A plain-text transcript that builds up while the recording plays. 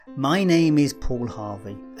My name is Paul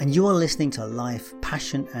Harvey, and you are listening to Life,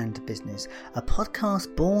 Passion and Business, a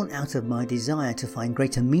podcast born out of my desire to find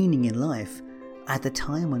greater meaning in life at the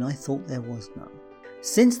time when I thought there was none.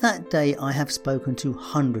 Since that day, I have spoken to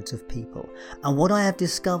hundreds of people, and what I have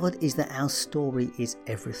discovered is that our story is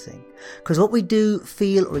everything. Because what we do,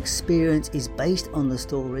 feel or experience is based on the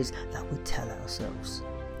stories that we tell ourselves.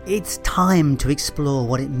 It's time to explore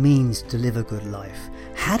what it means to live a good life.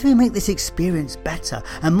 How do we make this experience better?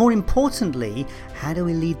 And more importantly, how do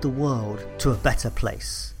we lead the world to a better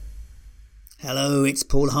place? Hello, it's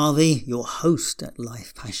Paul Harvey, your host at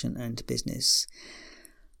Life, Passion and Business.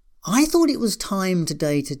 I thought it was time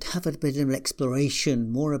today to have a bit of an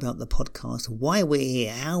exploration more about the podcast, why we're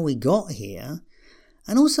here, how we got here.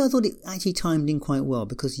 And also I thought it actually timed in quite well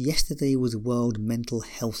because yesterday was World Mental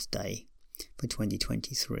Health Day for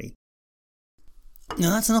 2023.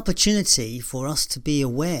 Now that's an opportunity for us to be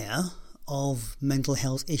aware of mental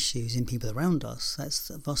health issues in people around us.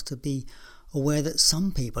 That's for us to be aware that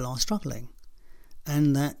some people are struggling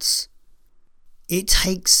and that it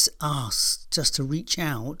takes us just to reach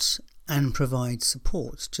out and provide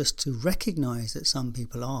support, just to recognise that some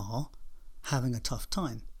people are having a tough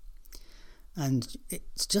time. And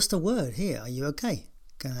it's just a word here, are you okay?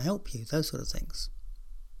 Can I help you? Those sort of things.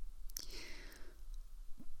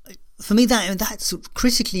 For me, that's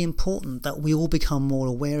critically important that we all become more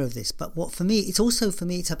aware of this. But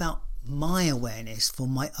it's about my awareness for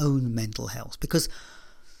my own mental health. Because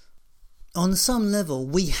on some level,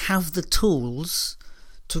 we have the tools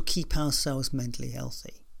to keep ourselves mentally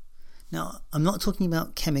healthy. Now, I'm not talking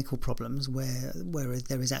about chemical problems where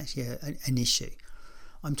there is actually an issue.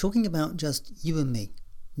 I'm talking about just you and me,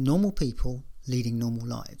 normal people leading normal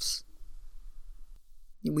lives.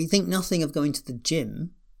 We think nothing of going to the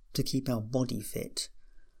gym to keep our body fit,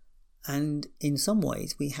 and in some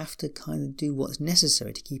ways we have to kind of do what's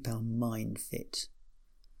necessary to keep our mind fit.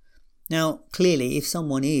 Now clearly if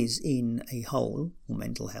someone is in a hole or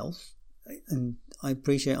mental health, and I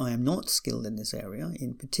appreciate I am not skilled in this area,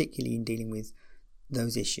 particularly in dealing with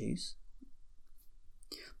those issues,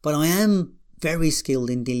 but I am very skilled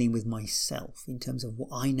in dealing with myself in terms of what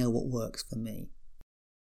I know what works for me.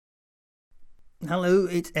 Hello,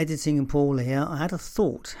 it's Editing and Paul here. I had a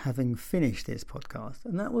thought having finished this podcast,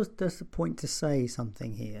 and that was just a point to say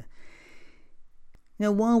something here.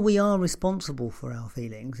 While we are responsible for our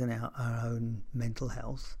feelings and our own mental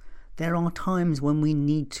health, there are times when we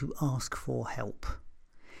need to ask for help.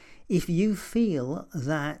 If you feel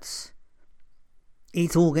that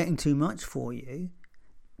it's all getting too much for you,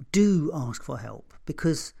 do ask for help,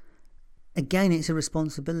 because again, it's a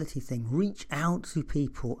responsibility thing. Reach out to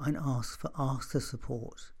people and ask for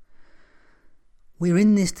support. We're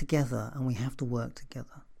in this together and we have to work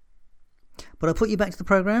together. But I'll put you back to the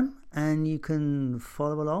programme and you can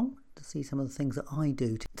follow along to see some of the things that I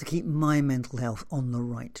do to keep my mental health on the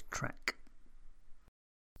right track.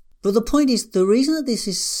 But the point is, the reason that this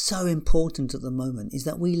is so important at the moment is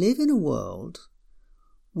that we live in a world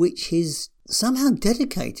which is somehow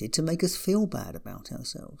dedicated to make us feel bad about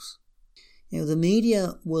ourselves. The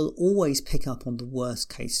media will always pick up on the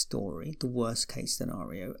worst case story, the worst case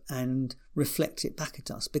scenario, and reflect it back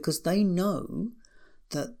at us because they know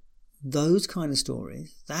that those kind of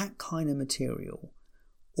stories, that kind of material,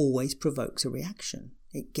 always provokes a reaction.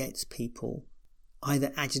 It gets people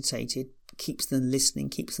either agitated, keeps them listening,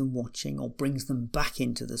 keeps them watching, or brings them back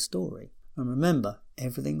into the story. And remember,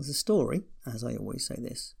 everything's a story, as I always say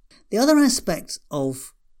this. The other aspect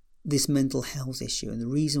of this mental health issue and the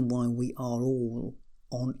reason why we are all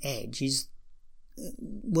on edge is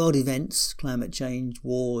world events, climate change,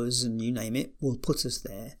 wars, and you name it, will put us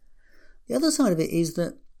there. The other side of it is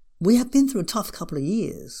that we have been through a tough couple of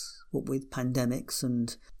years, what with pandemics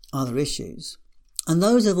and other issues, and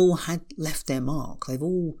those have all left their mark. They've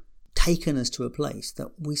all taken us to a place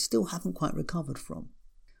that we still haven't quite recovered from.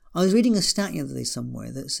 I was reading a stat the other day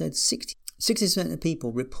somewhere that said 60% of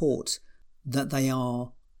people report that they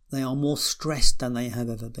are more stressed than they have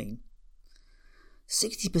ever been.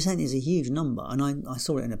 60% is a huge number, and I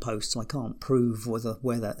saw it in a post, so I can't prove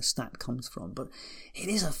where that stat comes from, but it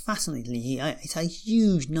is it's a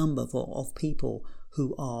huge number of people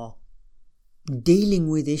who are dealing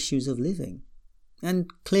with issues of living. And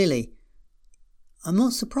clearly, I'm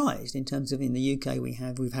not surprised in terms of in the UK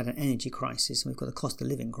we've had an energy crisis and we've got a cost of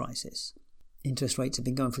living crisis. Interest rates have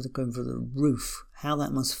been going through the roof. How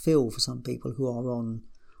that must feel for some people who are on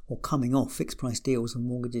or coming off fixed price deals and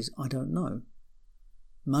mortgages, I don't know.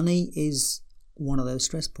 Money is one of those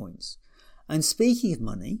stress points. And speaking of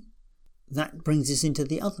money, that brings us into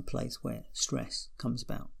the other place where stress comes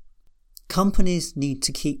about. Companies need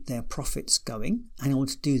to keep their profits going, and in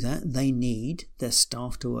order to do that, they need their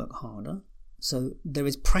staff to work harder. So there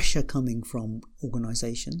is pressure coming from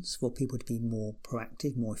organisations for people to be more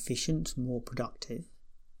proactive, more efficient, more productive.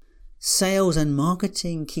 Sales and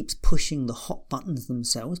marketing keeps pushing the hot buttons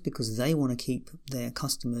themselves because they want to keep their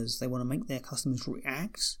customers, they want to make their customers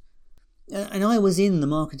react. And I was in the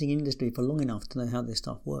marketing industry for long enough to know how this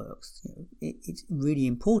stuff works. It's really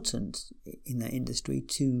important in that industry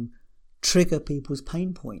to trigger people's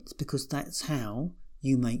pain points, because that's how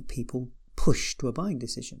you make people push to a buying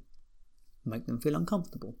decision. Make them feel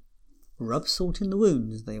uncomfortable. Rub salt in the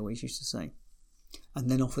wound, as they always used to say, and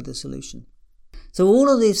then offer the solution. So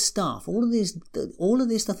all of this stuff, all of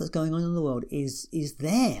this stuff that's going on in the world is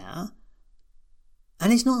there,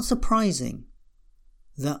 and it's not surprising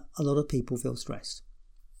that a lot of people feel stressed.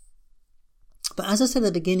 But as I said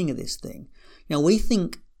at the beginning of this thing,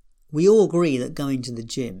 we all agree that going to the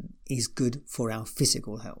gym is good for our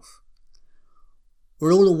physical health.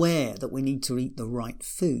 We're all aware that we need to eat the right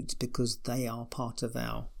foods because they are part of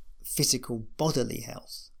our physical bodily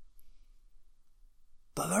health.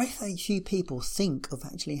 But very few people think of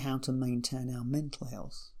actually how to maintain our mental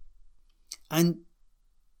health. And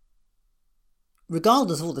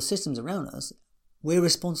regardless of all the systems around us, we're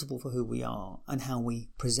responsible for who we are and how we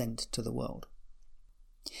present to the world.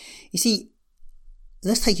 You see,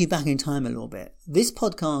 let's take you back in time a little bit. This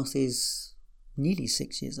podcast is nearly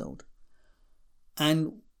 6 years old.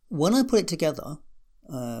 And when I put it together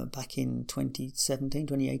back in 2017,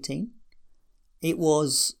 2018, it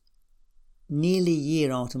was nearly a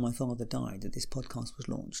year after my father died that this podcast was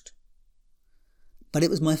launched. But it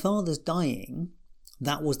was my father's dying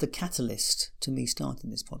that was the catalyst to me starting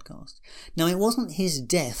this podcast. Now, it wasn't his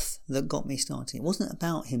death that got me starting. It wasn't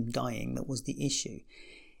about him dying that was the issue.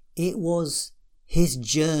 It was his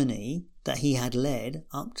journey that he had led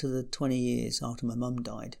up to the 20 years after my mum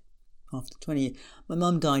died. After 20 years, my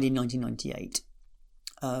mum died in 1998.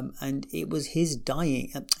 And it was his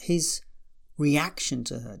dying, his reaction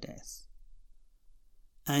to her death.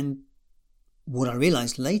 And what I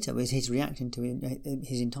realised later was his reaction to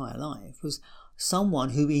his entire life was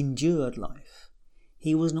someone who endured life.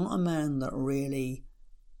 He was not a man that really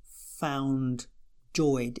found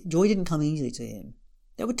joy. Joy didn't come easily to him.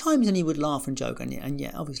 There were times when he would laugh and joke, and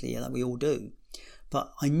yeah, obviously, that we all do.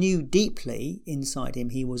 But I knew deeply inside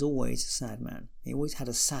him he was always a sad man. He always had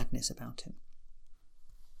a sadness about him.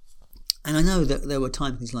 And I know that there were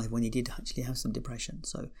times in his life when he did actually have some depression,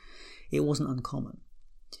 so it wasn't uncommon.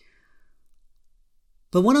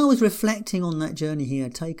 But when I was reflecting on that journey he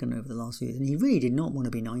had taken over the last few years, and he really did not want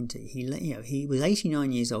to be 90. He was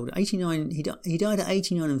 89 years old. 89. He died at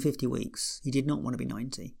 89 and 50 weeks. He did not want to be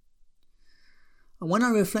 90. And when I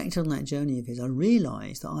reflected on that journey of his, I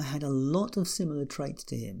realised that I had a lot of similar traits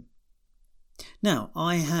to him. Now,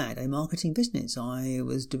 I had a marketing business. I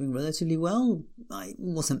was doing relatively well. I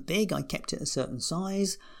wasn't big. I kept it a certain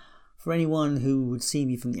size. For anyone who would see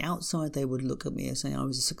me from the outside, they would look at me and say I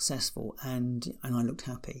was successful and I looked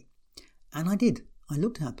happy. And I did. I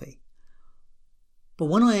looked happy. But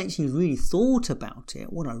when I actually really thought about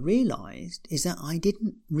it, what I realised is that I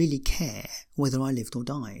didn't really care whether I lived or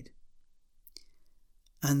died.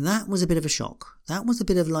 And that was a bit of a shock. That was a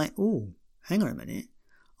bit of like, oh, hang on a minute.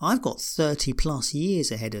 I've got 30 plus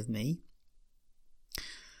years ahead of me.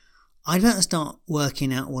 I'd better start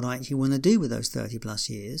working out what I actually want to do with those 30 plus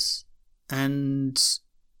years. And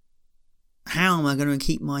how am I going to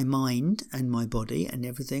keep my mind and my body and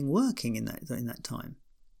everything working in that time?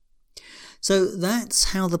 So that's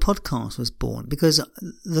how the podcast was born. Because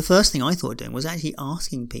the first thing I thought of doing was actually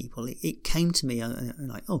asking people. It came to me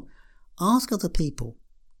like, ask other people.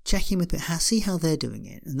 Check in with it, see how they're doing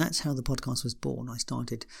it. And that's how the podcast was born. I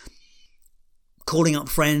started calling up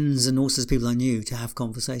friends and all sorts of people I knew to have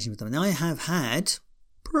conversations with them. And I have had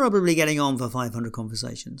probably getting on for 500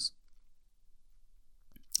 conversations.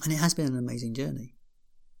 And it has been an amazing journey.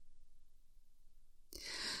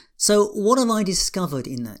 So what have I discovered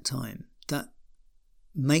in that time that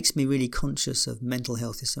makes me really conscious of mental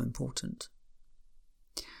health is so important?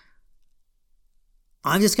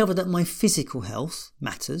 I've discovered that my physical health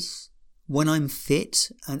matters. When I'm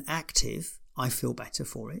fit and active, I feel better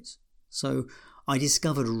for it. So I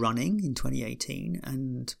discovered running in 2018,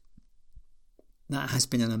 and that has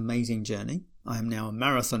been an amazing journey. I am now a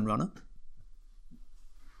marathon runner.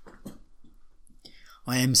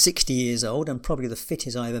 I am 60 years old and probably the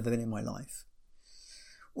fittest I've ever been in my life,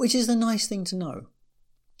 which is a nice thing to know.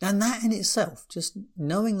 And that in itself, just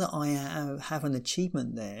knowing that I have an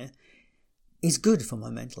achievement there, is good for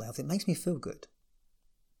my mental health. It makes me feel good.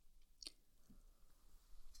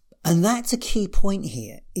 And that's a key point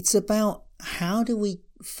here. It's about how do we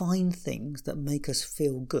find things that make us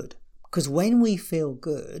feel good? Because when we feel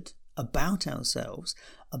good about ourselves,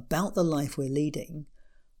 about the life we're leading,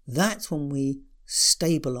 that's when we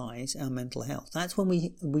stabilize our mental health. That's when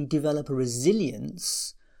we develop a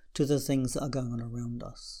resilience to the things that are going on around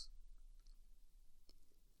us.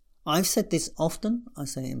 I've said this often, I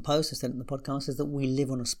say it in posts, I said it in the podcast, is that we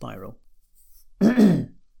live on a spiral.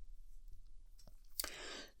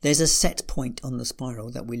 There's a set point on the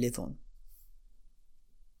spiral that we live on.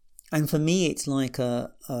 And for me, it's like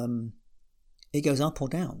it goes up or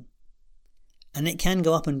down. And it can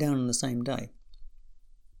go up and down on the same day.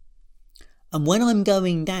 And when I'm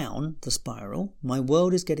going down the spiral, my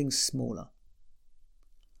world is getting smaller.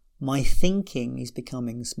 My thinking is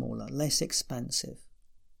becoming smaller, less expansive.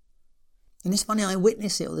 And it's funny, I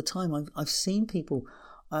witness it all the time. I've seen people,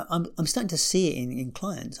 I'm starting to see it in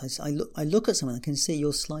clients. I look at someone, I can see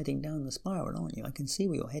you're sliding down the spiral, aren't you? I can see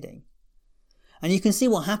where you're heading. And you can see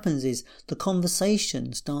what happens is the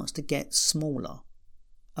conversation starts to get smaller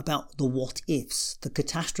about the what ifs, the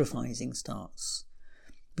catastrophizing starts.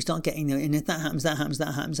 We start getting there, and if that happens,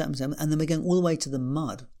 and then we're going all the way to the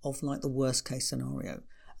mud of like the worst case scenario.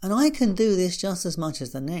 And I can do this just as much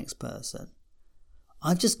as the next person.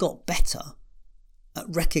 I've just got better at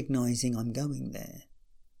recognizing I'm going there.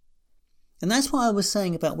 And that's what I was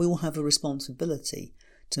saying about we all have a responsibility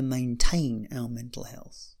to maintain our mental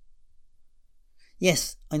health.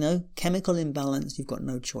 Yes, I know, chemical imbalance you've got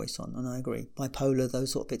no choice on, and I agree. Bipolar,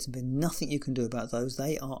 those sort of bits, there's nothing you can do about those.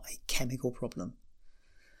 They are a chemical problem.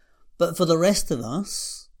 But for the rest of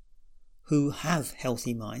us who have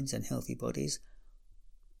healthy minds and healthy bodies,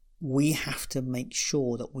 we have to make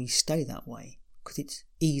sure that we stay that way, because it's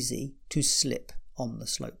easy to slip on the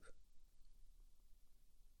slope.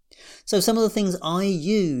 So some of the things I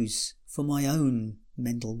use for my own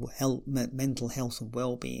mental health and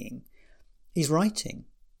well-being is writing.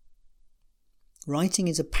 Writing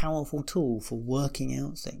is a powerful tool for working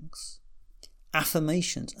out things.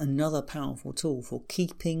 Affirmations, another powerful tool for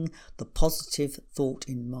keeping the positive thought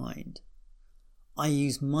in mind. I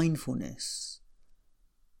use mindfulness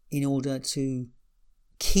in order to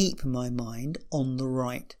keep my mind on the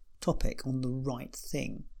right topic, on the right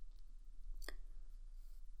thing.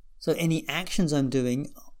 So any actions I'm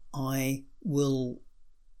doing, I will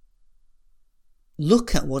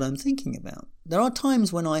look at what I'm thinking about. There are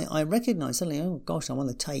times when I recognize suddenly, oh gosh, I'm on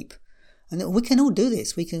the tape. And we can all do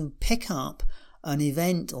this. We can pick up an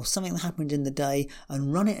event or something that happened in the day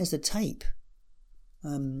and run it as a tape.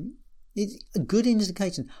 It's a good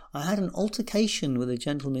indication. I had an altercation with a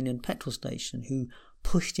gentleman in a petrol station who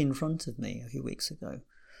pushed in front of me a few weeks ago.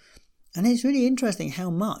 And it's really interesting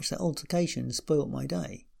how much that altercation spoilt my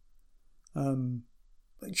day.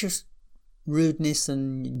 Just rudeness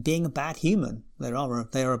and being a bad human. They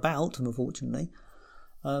are about, unfortunately.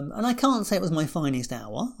 And I can't say it was my finest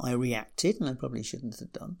hour. I reacted, and I probably shouldn't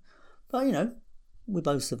have done. But, we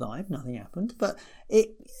both survived. Nothing happened. But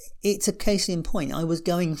it's a case in point. I was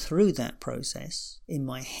going through that process in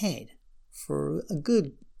my head for a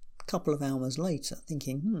good couple of hours later,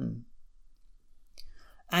 thinking,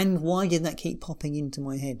 And why did that keep popping into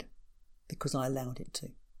my head? Because I allowed it to.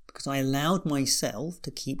 Because I allowed myself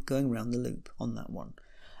to keep going around the loop on that one.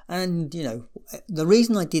 And, the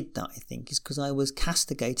reason I did that, I think, is because I was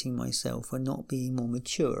castigating myself for not being more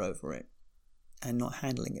mature over it and not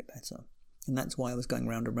handling it better. And that's why I was going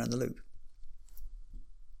round and round the loop.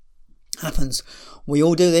 Happens. We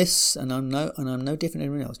all do this, and I'm no different than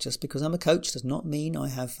anyone else. Just because I'm a coach does not mean I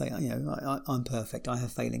have, I'm perfect. I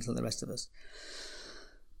have failings like the rest of us.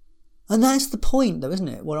 And that's the point, though, isn't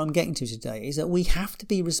it? What I'm getting to today is that we have to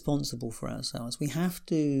be responsible for ourselves. We have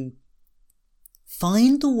to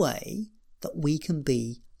find a way that we can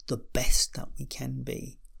be the best that we can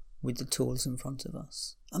be with the tools in front of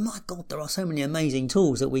us. And my God, there are so many amazing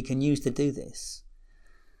tools that we can use to do this.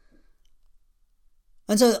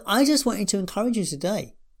 And so I just wanted to encourage you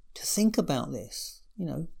today to think about this.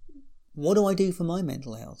 What do I do for my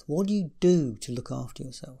mental health? What do you do to look after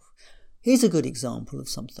yourself? Here's a good example of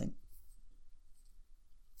something.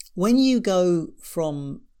 When you go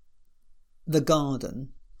from the garden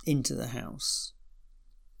into the house,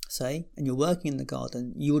 say, and you're working in the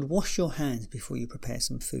garden, you would wash your hands before you prepare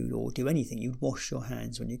some food or do anything. You'd wash your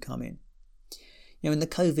hands when you come in. In the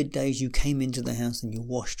COVID days, you came into the house and you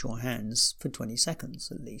washed your hands for 20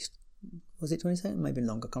 seconds at least. Was it 20 seconds? Maybe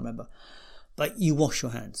longer, I can't remember. But you wash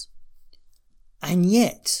your hands. And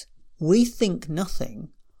yet, we think nothing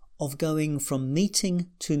of going from meeting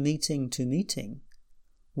to meeting to meeting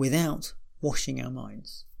without washing our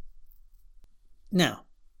minds. Now,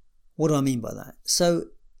 what do I mean by that? So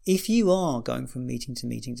if you are going from meeting to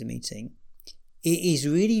meeting to meeting, it is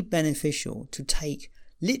really beneficial to take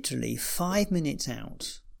literally 5 minutes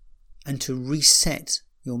out and to reset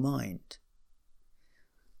your mind.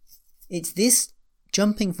 It's this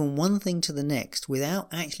jumping from one thing to the next without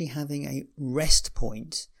actually having a rest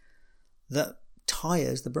point that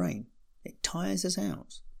tires the brain. It tires us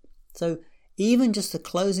out. So even just the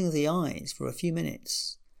closing of the eyes for a few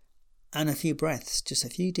minutes and a few breaths, just a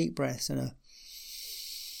few deep breaths and a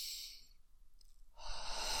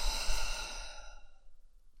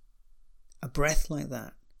breath like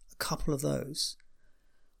that, a couple of those,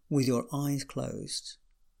 with your eyes closed,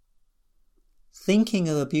 thinking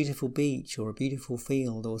of a beautiful beach or a beautiful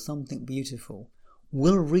field or something beautiful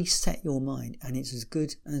will reset your mind, and it's as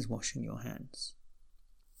good as washing your hands.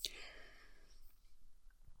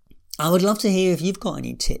 I would love to hear if you've got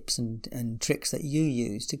any tips and tricks that you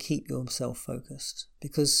use to keep yourself focused,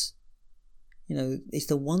 because it's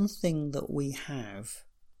the one thing that we have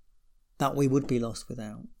that we would be lost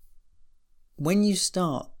without. When you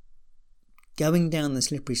start going down the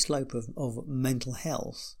slippery slope of mental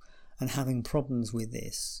health and having problems with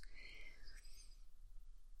this,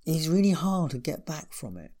 it's really hard to get back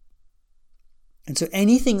from it. And so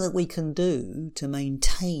anything that we can do to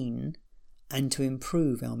maintain and to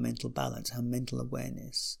improve our mental balance, our mental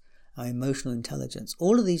awareness, our emotional intelligence,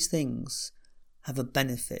 all of these things have a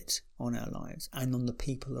benefit on our lives and on the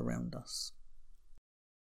people around us.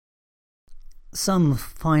 Some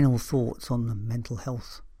final thoughts on the Mental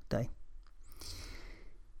Health Day.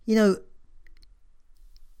 We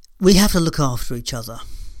have to look after each other.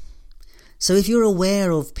 So if you're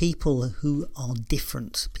aware of people who are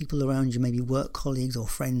different, people around you, maybe work colleagues or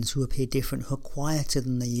friends who appear different, who are quieter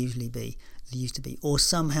than they used to be, or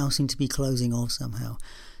somehow seem to be closing off somehow,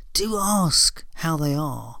 do ask how they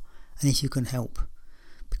are and if you can help.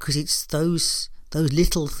 Because it's those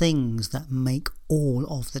little things that make all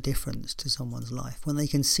of the difference to someone's life. When they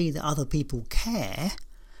can see that other people care,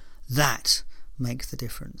 that makes the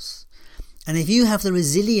difference. And if you have the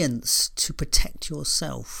resilience to protect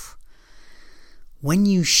yourself, when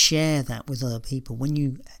you share that with other people, when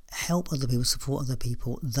you help other people, support other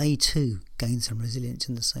people, they too gain some resilience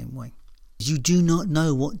in the same way. You do not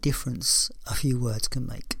know what difference a few words can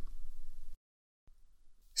make.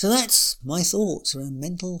 So that's my thoughts around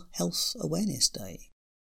Mental Health Awareness Day.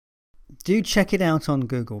 Do check it out on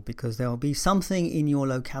Google, because there will be something in your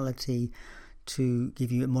locality to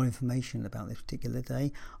give you more information about this particular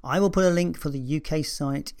day. I will put a link for the UK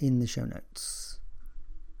site in the show notes.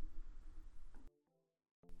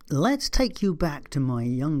 Let's take you back to my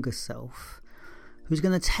younger self, who's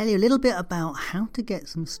going to tell you a little bit about how to get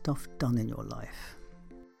some stuff done in your life.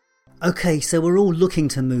 Okay, so we're all looking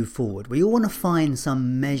to move forward. We all want to find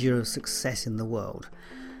some measure of success in the world.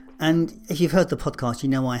 And if you've heard the podcast, you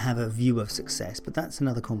know I have a view of success, but that's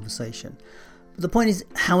another conversation. But the point is,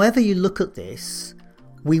 however you look at this,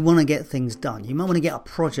 we want to get things done. You might want to get a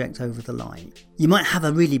project over the line. You might have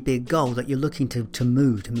a really big goal that you're looking to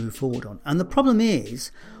move forward on. And the problem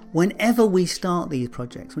is, whenever we start these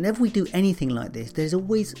projects, whenever we do anything like this, there's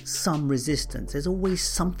always some resistance. There's always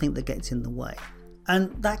something that gets in the way.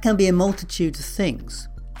 And that can be a multitude of things.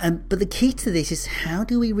 But the key to this is, how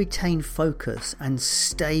do we retain focus and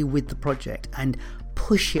stay with the project and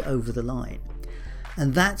push it over the line?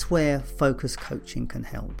 And that's where focus coaching can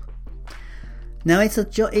help. Now, it's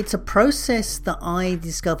a process that I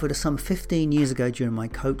discovered some 15 years ago during my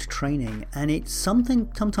coach training. And it's something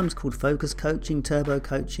sometimes called focus coaching, turbo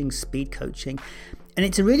coaching, speed coaching. And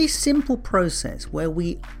it's a really simple process where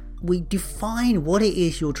we define what it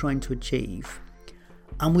is you're trying to achieve.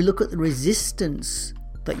 And we look at the resistance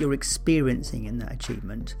that you're experiencing in that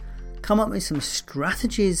achievement, come up with some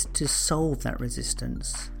strategies to solve that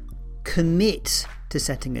resistance, commit to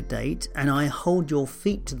setting a date, and I hold your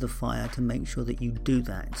feet to the fire to make sure that you do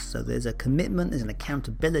that. So there's a commitment, there's an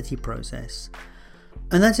accountability process,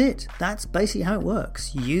 and that's it. That's basically how it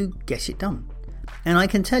works. You get it done. And I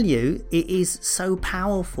can tell you, it is so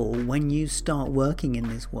powerful when you start working in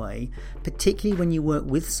this way, particularly when you work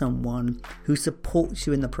with someone who supports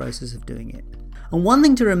you in the process of doing it. And one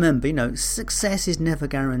thing to remember, success is never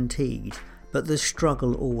guaranteed, but the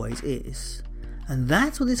struggle always is. And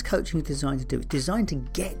that's what this coaching is designed to do. It's designed to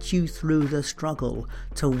get you through the struggle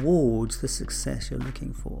towards the success you're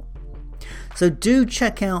looking for. So do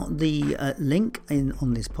check out the link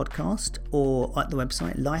on this podcast or at the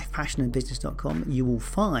website lifepassionandbusiness.com. You will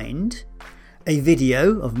find a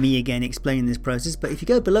video of me again explaining this process, but if you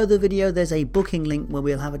go below the video, there's a booking link where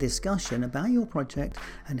we'll have a discussion about your project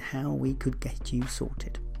and how we could get you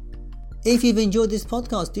sorted. If you've enjoyed this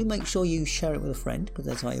podcast, do make sure you share it with a friend, because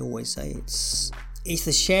as I always say, it's It's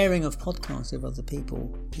the sharing of podcasts with other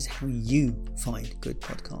people is how you find good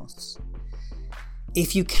podcasts.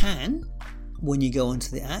 If you can, when you go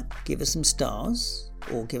onto the app, give us some stars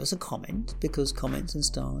or give us a comment, because comments and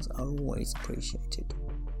stars are always appreciated.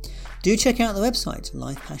 Do check out the website,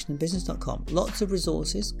 lifepassionandbusiness.com. Lots of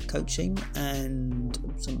resources, coaching and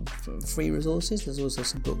some free resources. There's also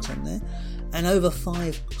some books on there. And over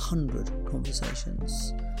 500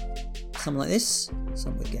 conversations. Some like this,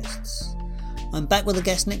 some with guests. I'm back with a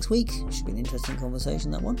guest next week. Should be an interesting conversation,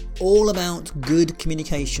 that one. All about good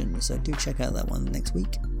communication. So do check out that one next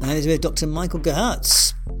week. And that is with Dr. Michael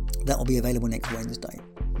Gerhartz. That will be available next Wednesday.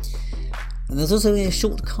 And there's also a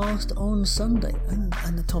short cast on Sunday,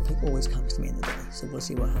 and the topic always comes to me in the day, so we'll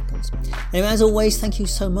see what happens. Anyway, as always, thank you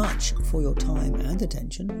so much for your time and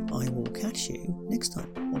attention. I will catch you next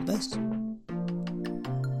time. All the best.